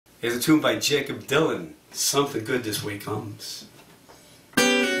Here's a tune by Jacob Dylan, Something Good This Way Comes.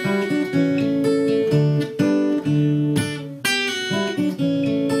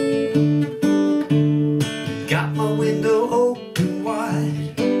 Got my window open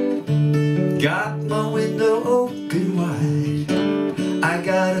wide, got my window open wide. I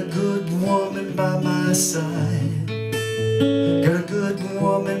got a good woman by my side, got a good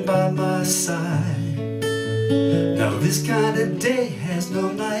woman by my side. Now this kind of day has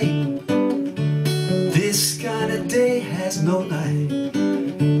no night, this kind of day has no night.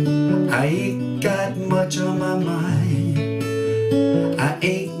 I ain't got much on my mind, I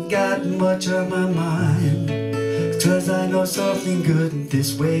ain't got much on my mind. 'Cause I know something good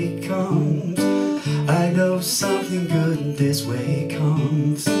this way comes, I know something good this way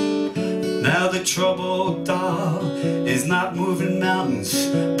comes. Now the troubled doll is not moving mountains,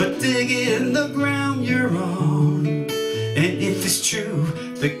 but digging the ground you're on. And if it's true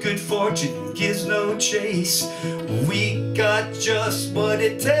that good fortune gives no chase, we got just what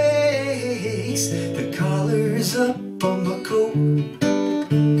it takes. The collar's up on my coat,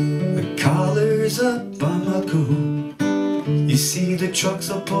 the collar's up on my coat. You see the trucks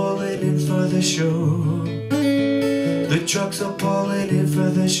are pulling in for the show, the trucks are pulling in for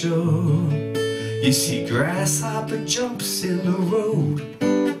the show. You see grasshopper jumps in the road,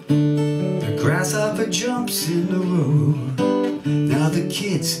 the grasshopper jumps in the road. Now the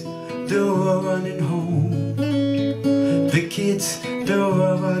kids, they're all running home, the kids, they're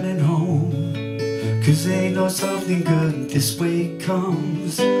all running home. 'Cause they know something good this way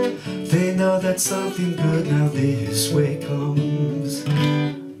comes, they know that something good now this way comes.